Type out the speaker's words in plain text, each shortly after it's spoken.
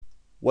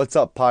What's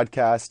up,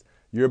 podcast?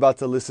 You're about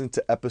to listen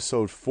to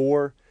episode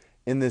 4.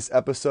 In this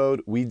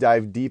episode, we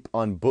dive deep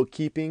on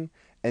bookkeeping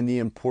and the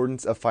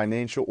importance of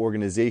financial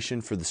organization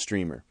for the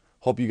streamer.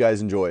 Hope you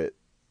guys enjoy it.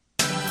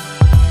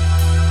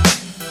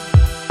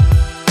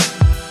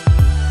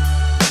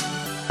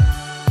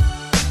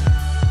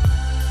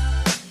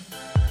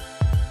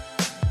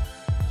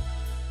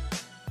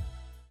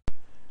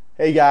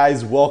 Hey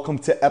guys, welcome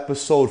to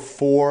episode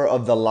 4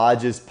 of the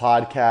Lodges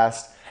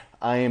podcast.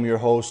 I am your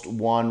host,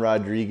 Juan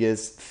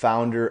Rodriguez,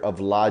 founder of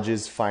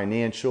Lodges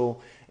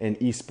Financial, an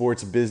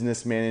esports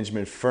business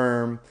management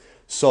firm.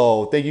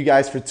 So thank you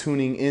guys for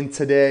tuning in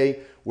today.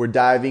 We're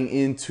diving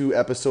into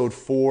episode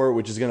 4,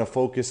 which is going to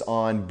focus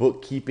on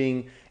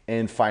bookkeeping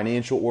and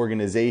financial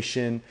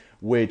organization,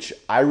 which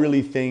I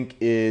really think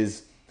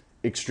is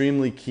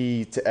extremely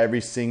key to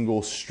every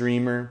single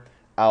streamer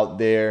out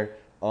there.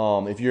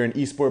 If you're an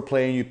esport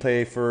player and you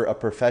play for a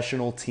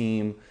professional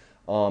team,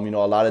 a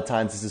lot of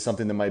times this is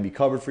something that might be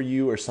covered for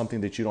you or something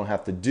that you don't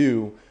have to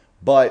do.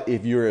 But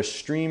if you're a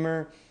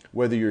streamer,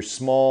 whether you're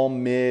small,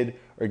 mid,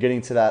 or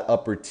getting to that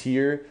upper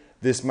tier,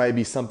 this might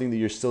be something that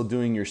you're still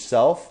doing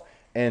yourself.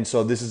 And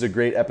so this is a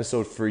great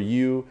episode for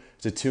you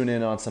to tune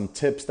in on some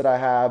tips that I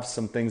have,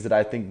 some things that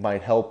I think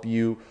might help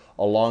you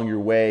along your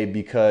way,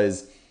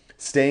 because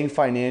staying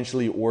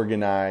financially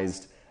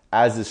organized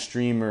as a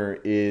streamer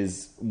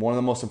is one of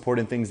the most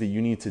important things that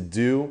you need to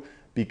do,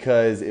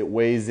 because it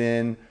weighs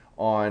in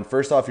on,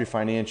 first off,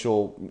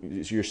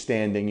 your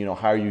standing,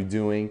 how are you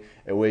doing?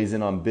 It weighs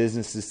in on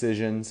business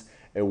decisions.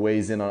 It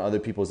weighs in on other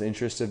people's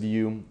interests of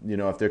you.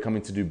 If they're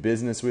coming to do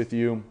business with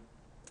you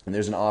and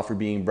there's an offer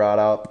being brought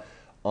up,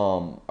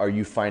 are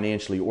you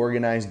financially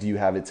organized? Do you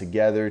have it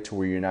together to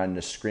where you're not in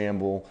a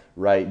scramble,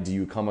 right? Do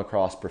you come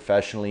across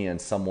professionally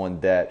and someone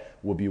that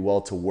will be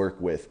well to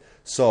work with?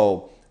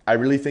 So I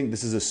really think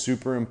this is a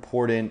super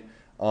important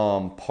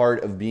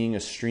part of being a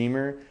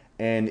streamer.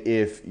 And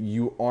if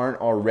you aren't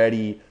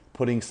already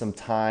putting some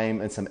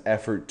time and some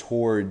effort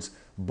towards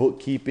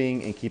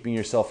bookkeeping and keeping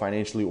yourself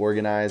financially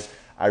organized,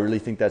 I really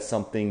think that's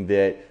something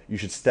that you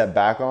should step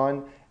back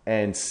on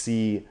and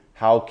see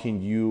how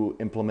can you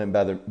implement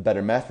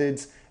better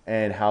methods,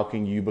 and how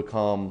can you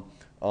become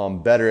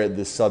better at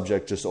this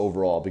subject just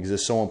overall, because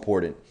it's so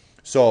important.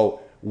 So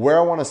where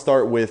I want to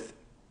start with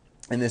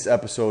in this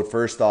episode,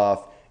 first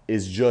off,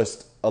 is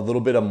just a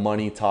little bit of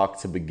money talk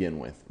to begin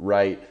with,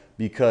 right?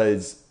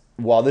 Because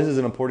while this is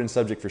an important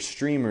subject for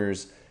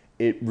streamers,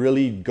 it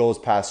really goes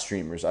past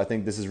streamers. I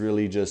think this is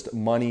really just,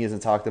 money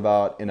isn't talked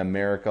about in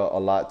America a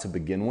lot to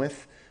begin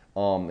with.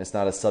 It's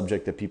not a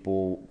subject that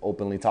people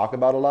openly talk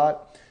about a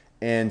lot.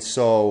 And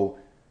so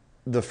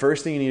the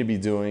first thing you need to be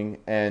doing,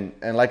 and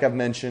like I've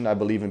mentioned, I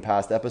believe in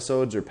past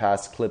episodes or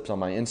past clips on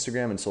my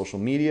Instagram and social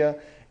media,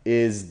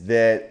 is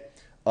that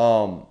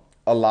a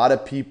lot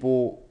of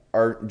people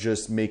are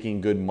just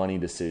making good money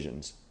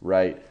decisions,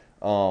 right?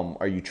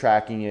 Are you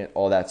tracking it?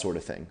 All that sort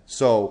of thing.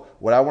 So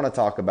what I want to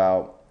talk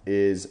about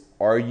is,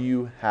 are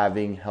you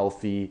having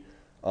healthy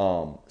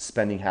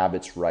spending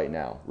habits right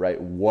now,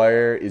 right?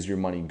 Where is your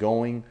money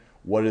going?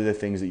 What are the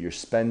things that you're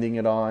spending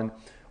it on?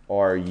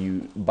 Are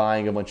you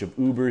buying a bunch of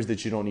Ubers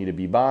that you don't need to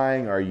be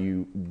buying? Are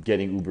you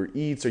getting Uber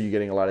Eats? Are you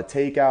getting a lot of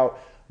takeout?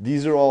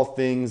 These are all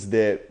things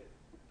that,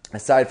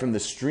 aside from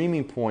the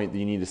streaming point, that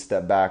you need to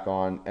step back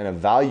on and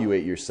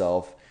evaluate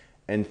yourself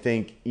and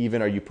think,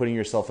 even, are you putting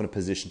yourself in a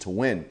position to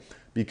win?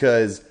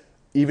 Because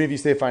even if you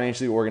stay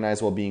financially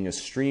organized while being a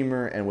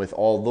streamer and with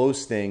all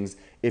those things,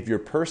 if your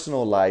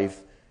personal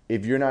life,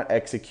 if you're not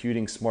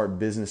executing smart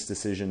business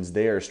decisions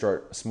there,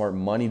 smart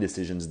money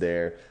decisions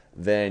there,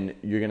 then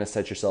you're going to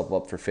set yourself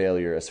up for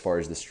failure as far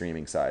as the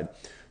streaming side.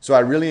 So I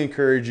really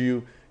encourage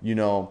you,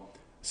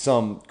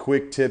 some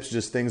quick tips,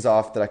 just things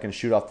off that I can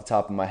shoot off the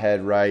top of my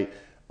head, right?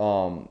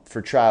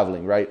 For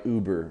traveling, right?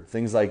 Uber,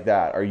 things like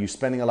that. Are you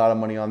spending a lot of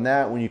money on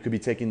that when you could be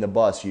taking the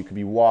bus? You could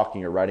be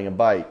walking or riding a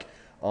bike.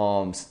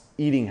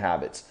 Eating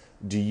habits.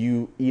 Do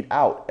you eat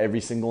out every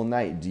single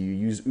night? Do you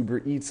use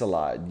Uber Eats a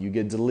lot? Do you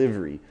get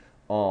delivery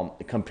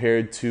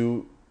compared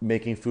to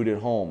making food at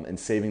home and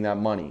saving that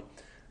money?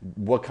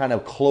 What kind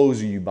of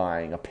clothes are you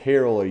buying?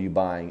 Apparel are you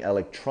buying?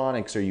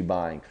 Electronics are you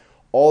buying?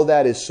 All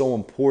that is so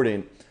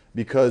important,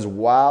 because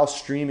while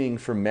streaming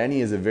for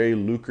many is a very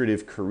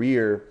lucrative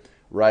career,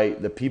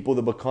 right? The people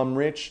that become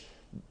rich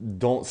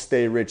don't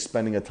stay rich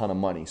spending a ton of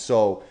money.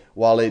 So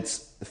while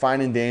it's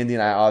fine and dandy,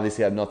 and I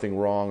obviously have nothing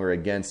wrong or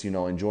against,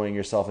 enjoying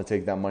yourself and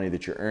take that money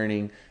that you're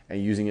earning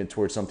and using it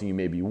towards something you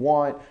maybe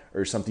want,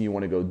 or something you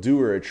want to go do,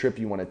 or a trip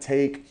you want to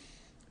take,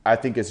 I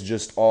think it's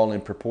just all in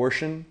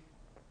proportion,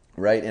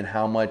 right? And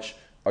how much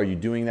are you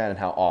doing that, and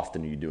how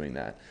often are you doing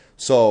that?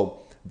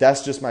 So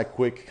that's just my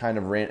quick kind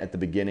of rant at the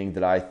beginning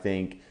that I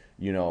think,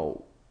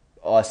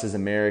 us as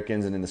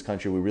Americans and in this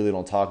country, we really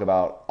don't talk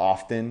about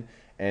often.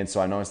 And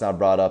so I know it's not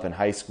brought up in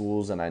high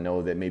schools, and I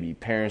know that maybe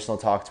parents don't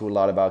talk to a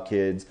lot about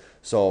kids.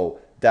 So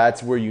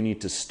that's where you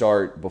need to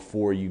start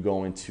before you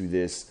go into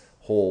this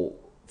whole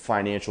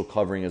financial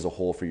covering as a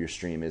whole for your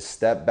stream, is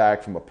step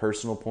back from a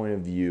personal point of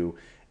view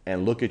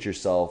and look at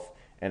yourself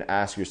and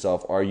ask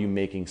yourself, are you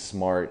making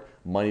smart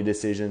money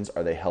decisions?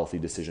 Are they healthy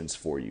decisions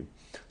for you?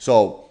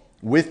 So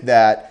with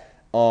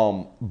that,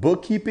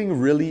 bookkeeping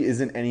really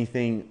isn't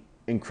anything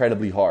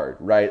incredibly hard,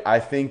 right? I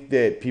think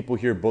that people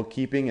hear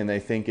bookkeeping and they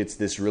think it's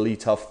this really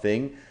tough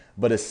thing,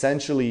 but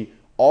essentially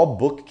all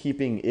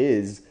bookkeeping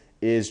is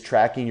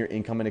tracking your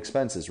income and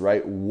expenses,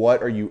 right?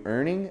 What are you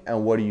earning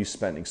and what are you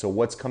spending? So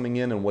what's coming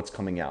in and what's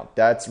coming out?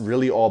 That's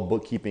really all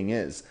bookkeeping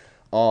is.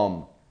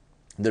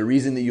 The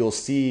reason that you'll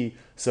see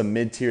some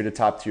mid-tier to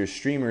top-tier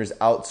streamers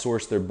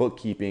outsource their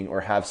bookkeeping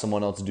or have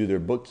someone else do their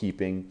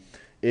bookkeeping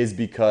is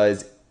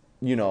because,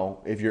 you know,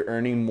 if you're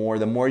earning more,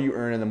 the more you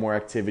earn and the more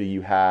activity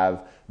you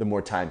have, the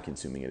more time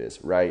consuming it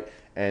is, right?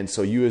 And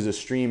so you as a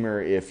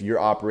streamer, if you're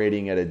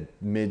operating at a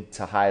mid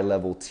to high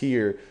level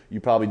tier, you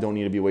probably don't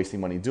need to be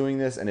wasting money doing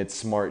this. And it's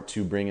smart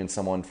to bring in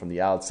someone from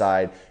the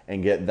outside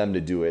and get them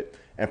to do it.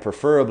 And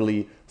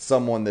preferably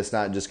someone that's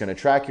not just going to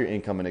track your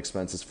income and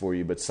expenses for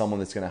you, but someone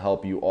that's going to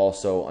help you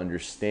also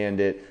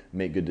understand it,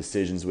 make good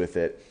decisions with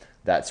it,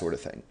 that sort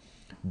of thing.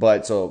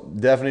 But so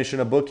definition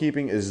of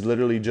bookkeeping is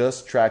literally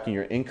just tracking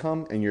your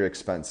income and your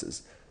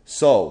expenses.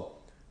 So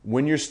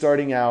when you're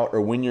starting out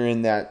or when you're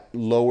in that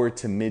lower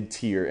to mid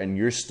tier and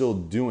you're still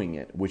doing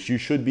it, which you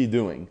should be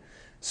doing.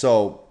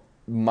 So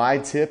my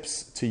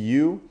tips to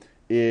you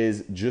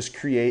is just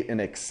create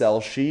an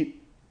Excel sheet.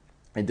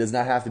 It does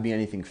not have to be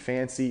anything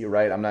fancy,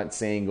 right? I'm not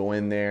saying go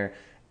in there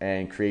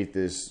and create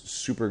this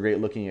super great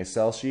looking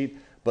Excel sheet,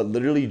 but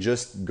literally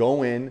just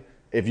go in.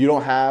 If you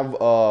don't have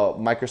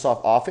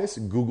Microsoft Office,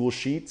 Google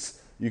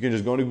Sheets, you can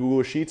just go to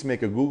Google Sheets,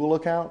 make a Google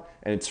account,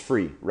 and it's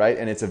free, right?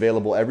 And it's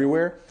available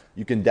everywhere.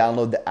 You can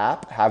download the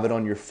app, have it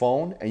on your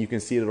phone, and you can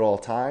see it at all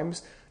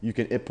times. You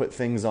can input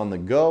things on the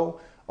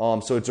go.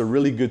 So it's a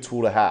really good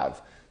tool to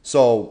have.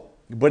 So,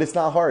 but it's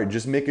not hard.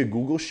 Just make a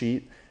Google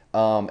Sheet,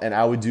 and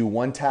I would do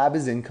one tab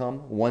is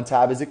income, one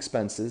tab is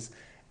expenses,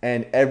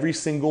 and every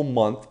single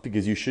month,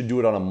 because you should do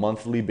it on a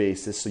monthly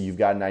basis so you've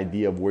got an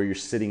idea of where you're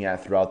sitting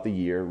at throughout the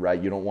year, right?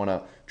 You don't want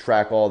to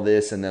track all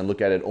this and then look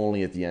at it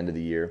only at the end of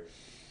the year.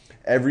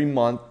 Every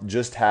month,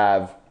 just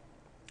have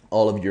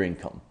all of your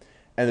income.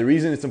 And the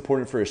reason it's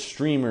important for a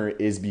streamer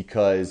is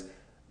because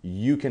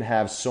you can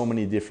have so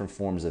many different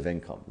forms of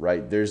income,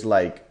 right? There's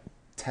like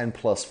 10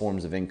 plus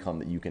forms of income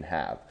that you can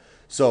have.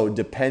 So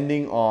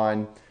depending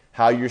on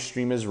how your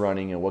stream is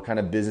running and what kind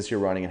of business you're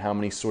running and how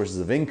many sources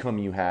of income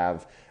you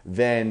have,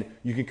 then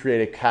you can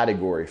create a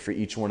category for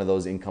each one of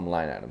those income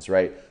line items,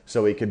 right?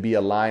 So it could be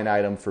a line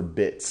item for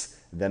bits,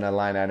 then a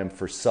line item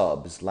for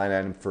subs, line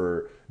item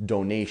for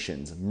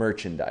donations,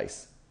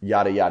 merchandise,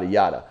 yada, yada,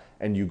 yada.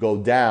 And you go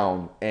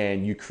down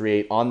and you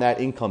create on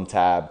that income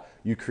tab,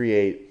 you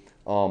create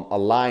a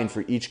line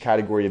for each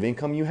category of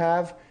income you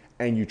have,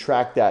 and you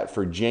track that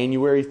for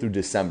January through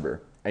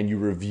December. And you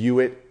review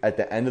it at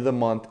the end of the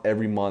month,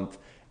 every month.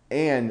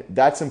 And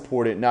that's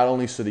important not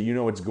only so that you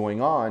know what's going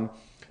on,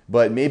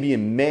 but maybe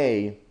in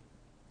May,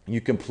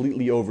 you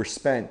completely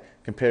overspent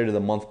compared to the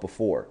month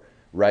before,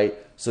 right?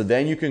 So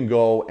then you can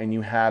go and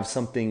you have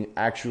something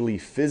actually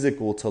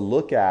physical to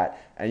look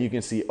at and you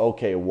can see,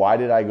 okay, why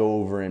did I go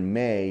over in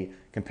May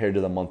compared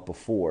to the month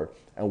before?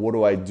 And what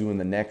do I do in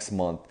the next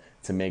month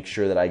to make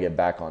sure that I get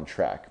back on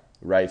track,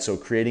 right? So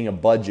creating a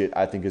budget,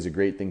 I think, is a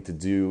great thing to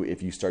do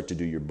if you start to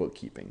do your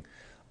bookkeeping.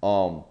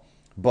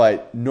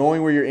 But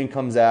knowing where your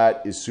income's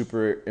at is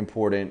super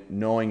important.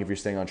 Knowing if you're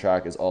staying on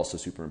track is also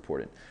super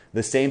important.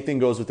 The same thing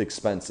goes with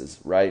expenses,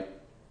 right?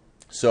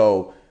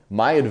 So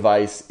my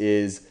advice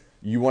is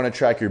you want to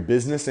track your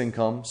business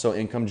income, so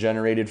income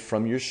generated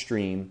from your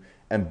stream,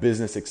 and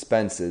business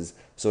expenses,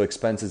 so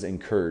expenses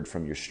incurred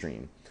from your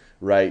stream,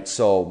 right?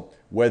 So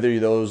whether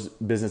those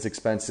business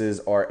expenses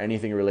are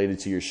anything related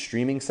to your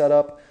streaming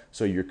setup,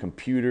 so your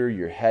computer,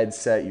 your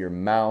headset, your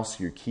mouse,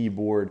 your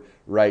keyboard,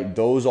 right?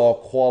 Those all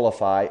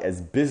qualify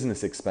as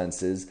business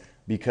expenses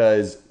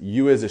because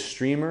you as a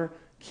streamer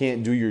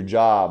can't do your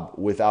job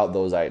without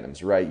those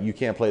items, right? You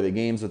can't play the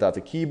games without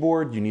the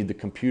keyboard. You need the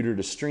computer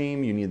to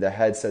stream. You need the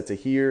headset to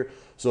hear.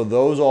 So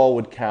those all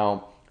would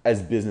count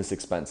as business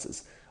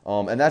expenses.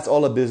 And that's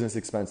all a business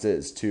expense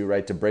is too,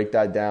 right? To break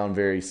that down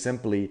very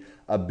simply,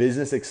 a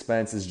business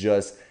expense is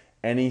just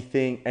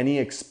any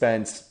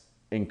expense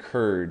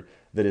incurred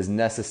that is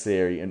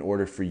necessary in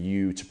order for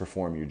you to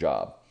perform your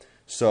job.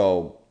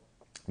 So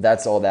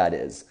that's all that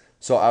is.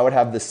 So I would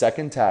have the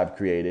second tab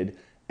created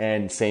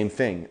and same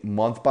thing,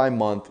 month by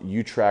month,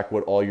 you track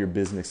what all your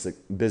business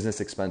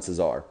expenses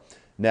are.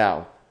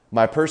 Now,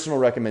 my personal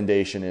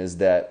recommendation is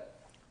that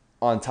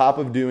on top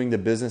of doing the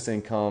business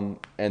income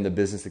and the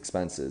business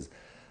expenses,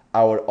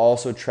 I would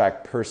also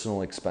track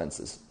personal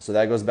expenses. So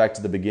that goes back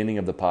to the beginning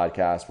of the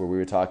podcast where we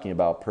were talking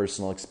about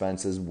personal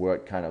expenses.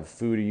 What kind of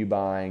food are you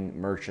buying,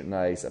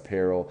 merchandise,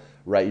 apparel,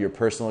 right? Your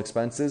personal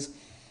expenses.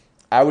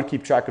 I would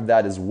keep track of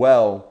that as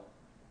well,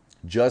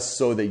 just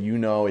so that you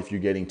know if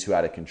you're getting too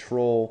out of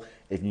control,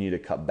 if you need to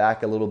cut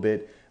back a little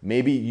bit.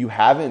 Maybe you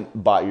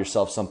haven't bought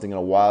yourself something in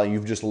a while,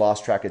 you've just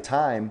lost track of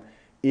time.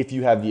 If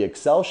you have the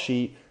Excel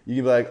sheet, you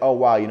can be like, oh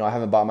wow, I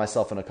haven't bought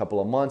myself in a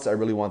couple of months. I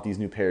really want these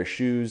new pair of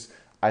shoes.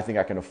 I think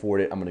I can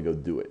afford it. I'm going to go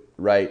do it,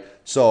 right?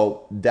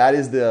 So that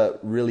is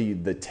really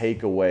the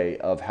takeaway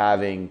of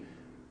having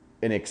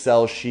an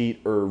Excel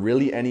sheet or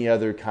really any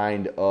other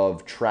kind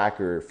of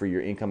tracker for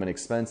your income and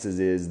expenses,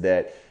 is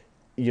that,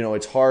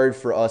 it's hard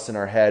for us in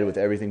our head with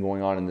everything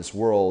going on in this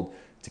world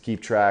to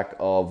keep track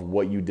of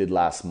what you did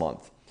last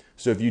month.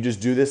 So if you just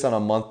do this on a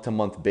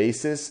month-to-month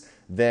basis,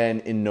 then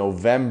in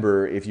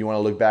November, if you want to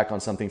look back on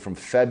something from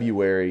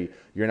February,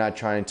 you're not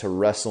trying to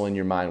wrestle in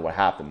your mind what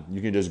happened.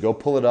 You can just go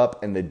pull it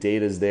up and the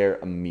data is there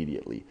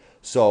immediately.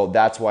 So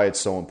that's why it's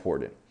so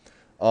important.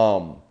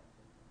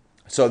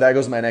 So that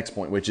goes to my next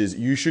point, which is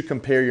you should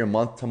compare your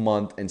month to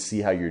month and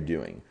see how you're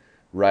doing,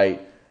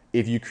 right?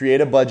 If you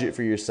create a budget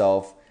for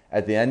yourself,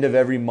 at the end of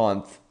every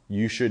month,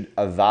 you should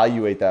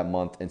evaluate that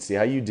month and see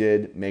how you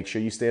did, make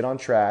sure you stayed on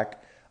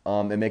track,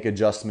 and make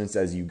adjustments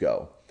as you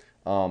go.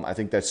 I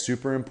think that's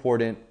super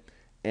important,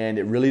 and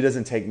it really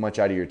doesn't take much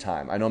out of your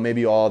time. I know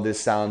maybe all of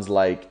this sounds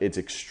like it's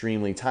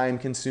extremely time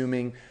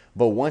consuming,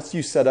 but once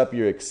you set up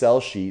your Excel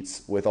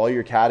sheets with all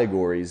your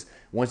categories,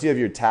 once you have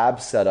your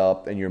tabs set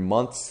up and your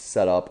months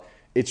set up,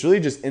 it's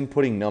really just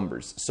inputting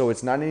numbers. So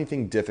it's not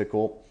anything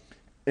difficult.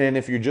 And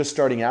if you're just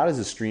starting out as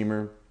a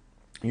streamer,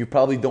 you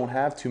probably don't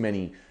have too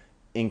many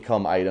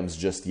income items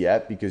just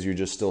yet because you're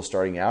just still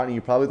starting out, and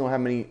you probably don't have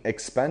many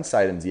expense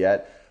items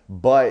yet,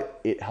 but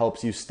it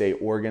helps you stay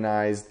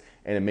organized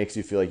and it makes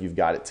you feel like you've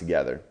got it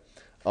together.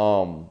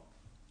 So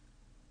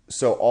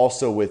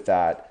also with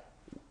that,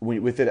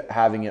 with it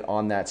having it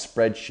on that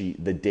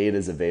spreadsheet, the data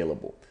is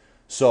available.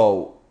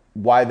 So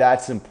why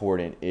that's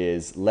important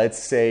is, let's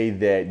say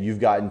that you've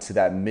gotten to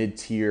that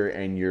mid-tier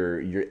and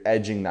you're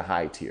edging the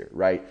high tier,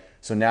 right?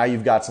 So now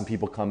you've got some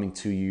people coming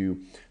to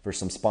you for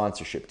some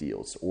sponsorship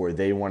deals, or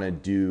they want to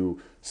do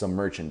some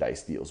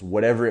merchandise deals,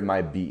 whatever it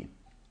might be.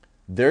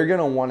 They're going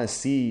to want to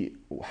see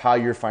how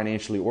you're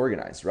financially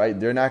organized, right?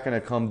 They're not going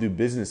to come do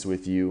business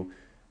with you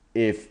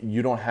if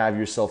you don't have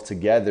yourself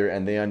together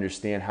and they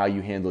understand how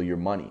you handle your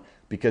money.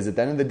 Because at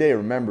the end of the day,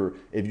 remember,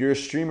 if you're a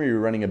streamer, you're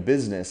running a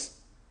business,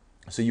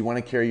 so you want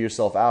to carry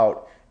yourself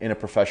out in a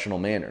professional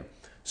manner.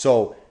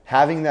 So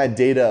having that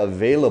data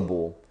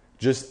available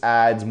just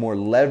adds more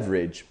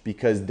leverage,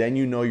 because then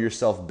you know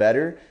yourself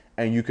better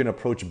and you can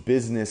approach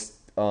business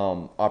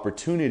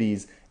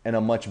opportunities in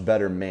a much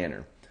better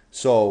manner.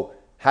 So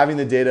having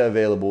the data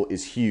available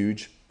is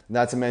huge.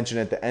 Not to mention,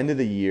 at the end of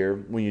the year,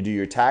 when you do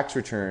your tax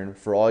return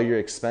for all your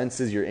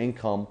expenses, your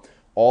income,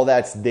 all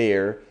that's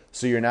there.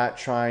 So you're not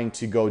trying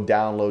to go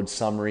download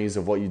summaries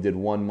of what you did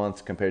one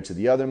month compared to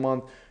the other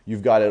month.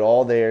 You've got it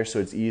all there, so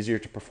it's easier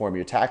to perform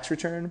your tax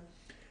return.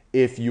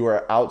 If you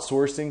are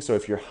outsourcing, so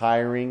if you're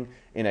hiring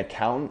an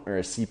accountant or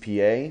a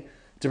CPA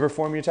to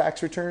perform your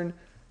tax return,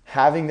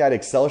 having that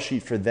Excel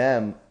sheet for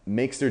them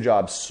makes their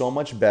job so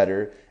much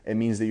better. It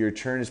means that your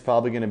return is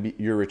probably going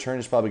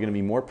to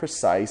be more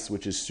precise,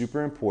 which is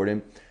super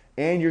important,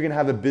 and you're going to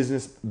have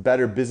a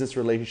better business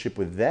relationship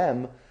with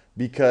them,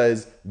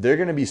 because they're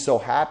going to be so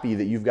happy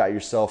that you've got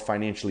yourself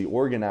financially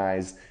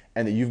organized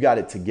and that you've got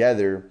it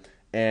together,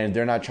 and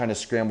they're not trying to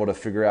scramble to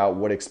figure out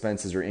what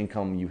expenses or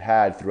income you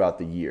had throughout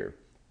the year.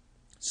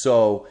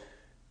 So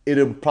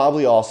it'll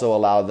probably also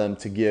allow them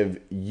to give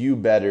you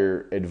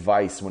better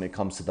advice when it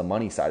comes to the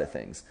money side of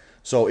things.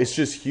 So it's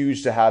just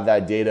huge to have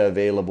that data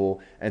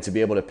available and to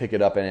be able to pick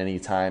it up at any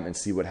time and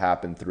see what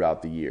happened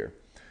throughout the year.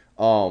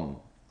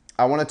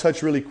 I want to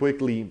touch really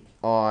quickly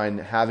on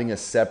having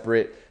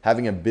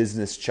a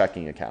business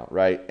checking account,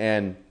 right?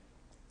 And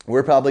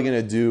we're probably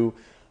going to do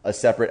a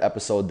separate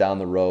episode down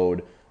the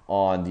road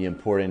on the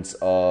importance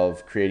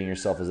of creating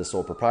yourself as a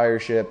sole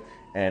proprietorship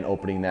and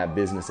opening that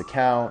business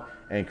account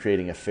and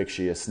creating a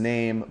fictitious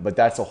name. But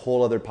that's a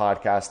whole other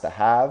podcast to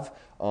have.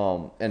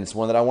 And it's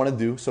one that I want to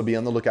do, so be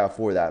on the lookout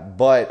for that.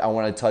 But I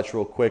want to touch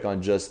real quick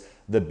on just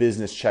the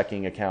business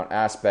checking account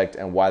aspect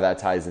and why that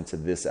ties into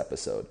this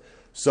episode.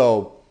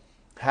 So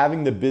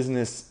having the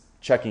business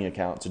checking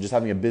account, so just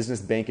having a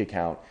business bank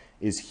account,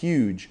 is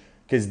huge,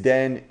 because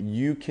then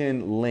you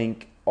can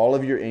link all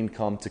of your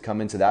income to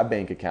come into that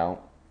bank account,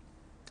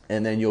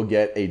 and then you'll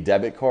get a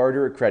debit card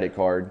or a credit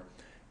card,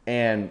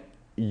 and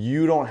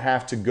you don't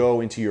have to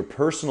go into your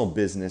personal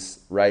business,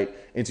 right?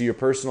 Into your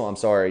personal,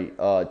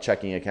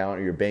 checking account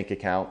or your bank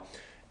account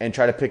and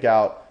try to pick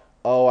out,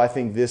 oh, I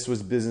think this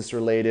was business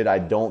related. I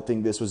don't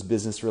think this was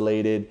business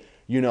related.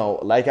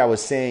 Like I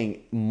was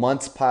saying,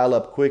 months pile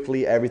up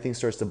quickly. Everything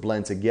starts to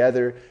blend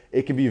together.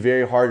 It can be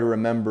very hard to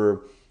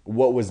remember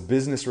what was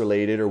business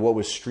related or what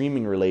was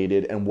streaming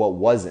related and what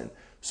wasn't.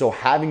 So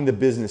having the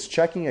business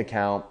checking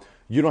account,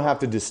 you don't have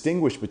to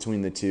distinguish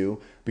between the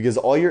two, because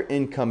all your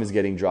income is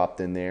getting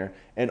dropped in there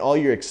and all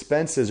your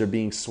expenses are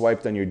being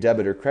swiped on your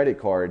debit or credit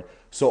card.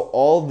 So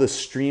all the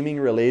streaming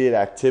related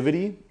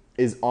activity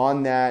is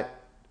on that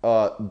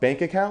bank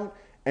account.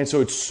 And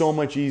so it's so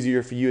much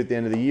easier for you at the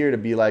end of the year to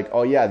be like,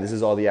 oh yeah, this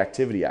is all the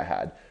activity I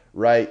had,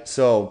 right?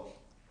 So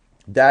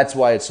that's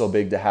why it's so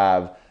big to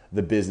have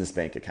the business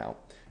bank account.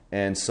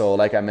 And so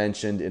like I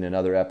mentioned in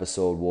another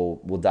episode,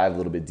 we'll dive a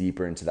little bit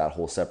deeper into that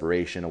whole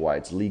separation of why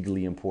it's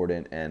legally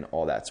important and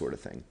all that sort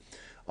of thing.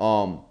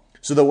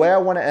 So the way I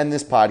want to end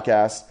this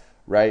podcast,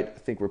 right? I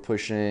think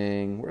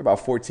we're about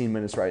 14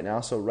 minutes right now.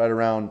 So right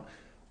around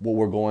what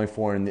we're going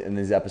for in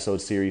this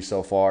episode series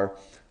so far.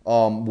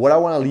 What I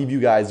want to leave you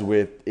guys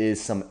with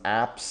is some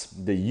apps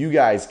that you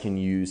guys can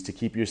use to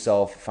keep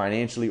yourself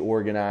financially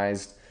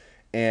organized.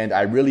 And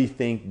I really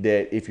think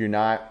that if you're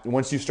not,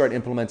 once you start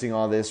implementing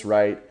all this,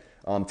 right,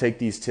 take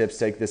these tips,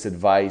 take this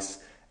advice,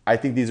 I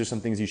think these are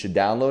some things you should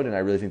download, and I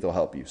really think they'll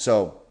help you.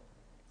 So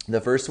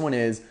the first one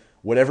is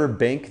whatever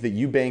bank that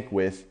you bank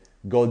with,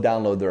 go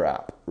download their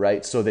app,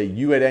 right? So that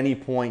you at any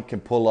point can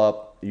pull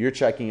up your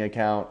checking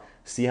account,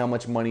 see how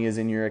much money is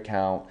in your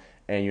account,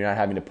 and you're not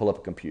having to pull up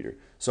a computer.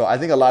 So I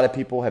think a lot of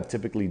people have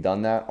typically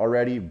done that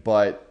already,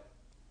 but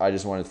I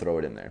just wanted to throw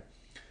it in there.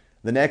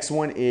 The next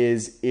one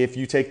is if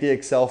you take the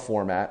Excel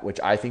format, which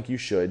I think you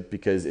should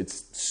because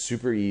it's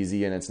super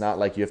easy and it's not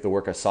like you have to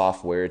work a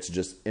software. It's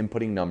just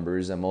inputting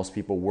numbers, and most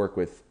people work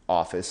with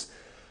Office.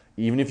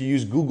 Even if you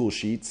use Google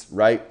Sheets,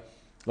 right?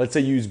 Let's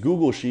say you use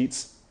Google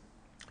Sheets,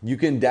 you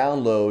can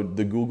download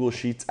the Google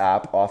Sheets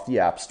app off the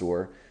App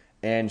Store,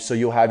 and so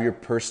you'll have your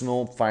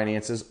personal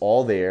finances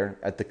all there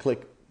at the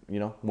click,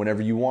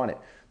 whenever you want it.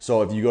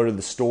 So if you go to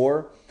the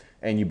store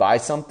and you buy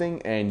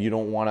something and you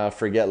don't want to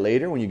forget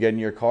later when you get in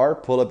your car,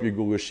 pull up your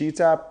Google Sheets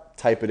app,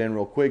 type it in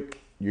real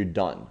quick, you're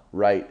done,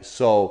 right?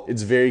 So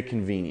it's very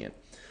convenient.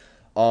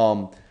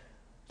 The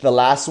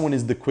last one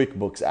is the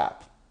QuickBooks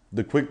app.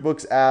 The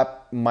QuickBooks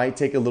app might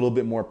take a little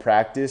bit more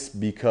practice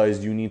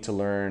because you need to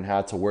learn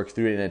how to work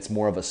through it, and it's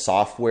more of a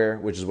software,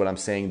 which is what I'm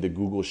saying. The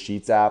Google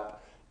Sheets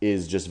app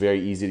is just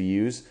very easy to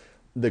use.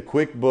 The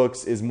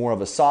QuickBooks is more of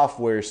a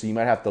software, so you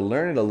might have to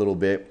learn it a little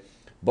bit,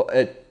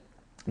 but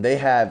they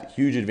have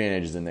huge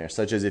advantages in there,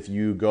 such as if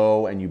you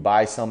go and you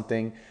buy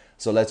something.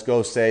 So let's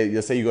say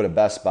you go to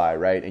Best Buy,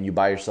 right, and you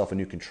buy yourself a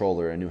new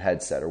controller, a new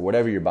headset, or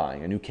whatever you're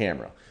buying, a new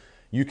camera.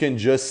 You can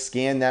just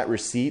scan that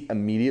receipt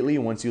immediately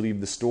once you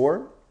leave the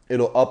store.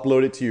 It'll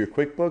upload it to your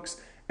QuickBooks,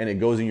 and it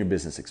goes in your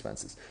business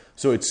expenses.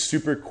 So it's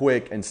super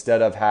quick.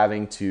 Instead of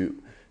having to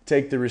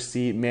take the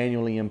receipt,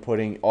 manually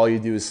inputting, all you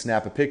do is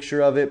snap a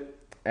picture of it,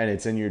 and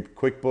it's in your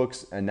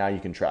QuickBooks, and now you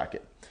can track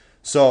it.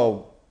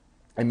 So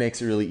it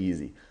makes it really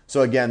easy.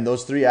 So again,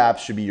 those three apps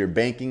should be your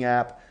banking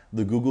app,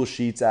 the Google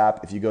Sheets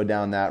app, if you go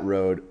down that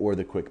road, or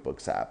the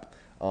QuickBooks app.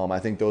 I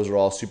think those are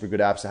all super good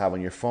apps to have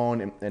on your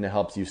phone, and it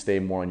helps you stay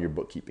more on your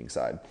bookkeeping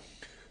side.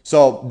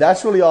 So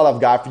that's really all I've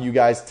got for you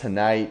guys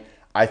tonight.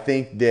 I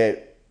think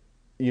that,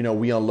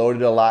 we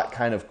unloaded a lot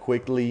kind of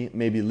quickly.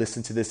 Maybe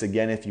listen to this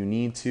again if you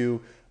need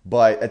to.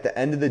 But at the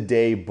end of the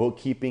day,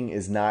 bookkeeping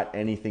is not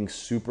anything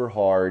super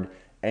hard.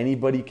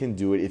 Anybody can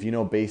do it. If you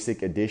know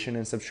basic addition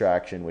and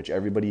subtraction, which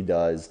everybody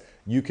does,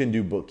 you can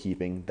do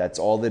bookkeeping. That's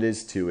all that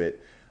is to it.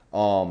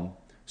 So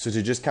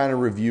to just kind of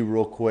review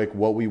real quick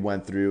what we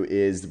went through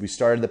is we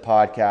started the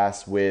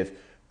podcast with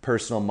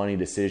personal money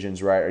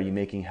decisions, right? Are you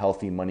making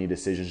healthy money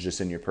decisions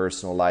just in your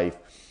personal life?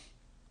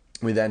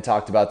 We then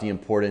talked about the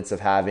importance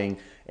of having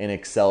an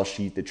Excel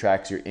sheet that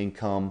tracks your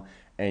income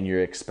and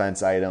your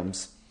expense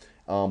items.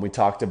 We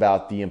talked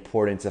about the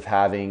importance of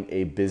having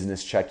a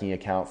business checking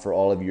account for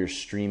all of your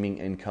streaming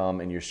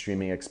income and your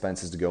streaming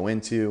expenses to go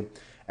into.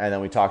 And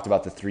then we talked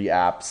about the three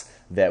apps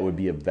that would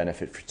be a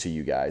benefit to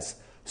you guys.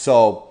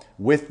 So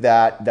with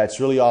that, that's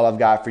really all I've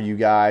got for you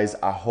guys.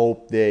 I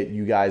hope that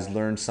you guys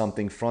learned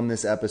something from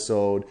this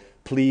episode.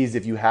 Please,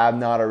 if you have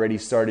not already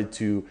started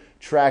to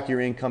track your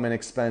income and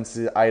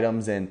expenses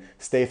items and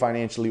stay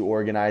financially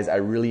organized, I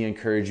really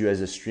encourage you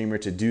as a streamer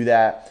to do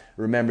that.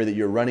 Remember that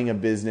you're running a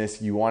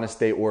business. You want to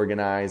stay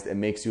organized. It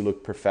makes you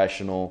look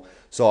professional.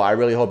 So I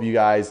really hope you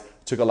guys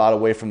took a lot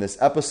away from this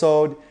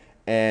episode,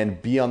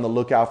 and be on the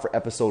lookout for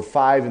episode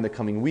 5 in the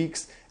coming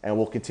weeks, and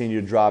we'll continue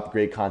to drop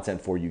great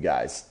content for you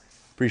guys.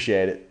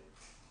 Appreciate it.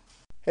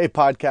 Hey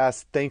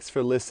podcast, thanks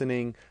for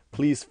listening.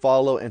 Please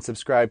follow and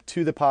subscribe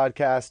to the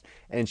podcast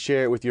and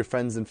share it with your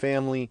friends and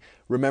family.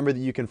 Remember that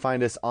you can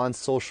find us on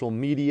social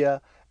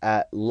media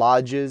at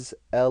Lodges,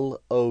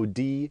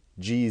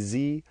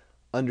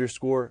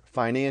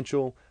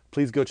 LODGZ_financial.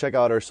 Please go check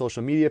out our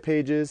social media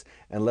pages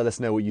and let us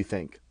know what you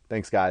think.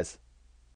 Thanks, guys.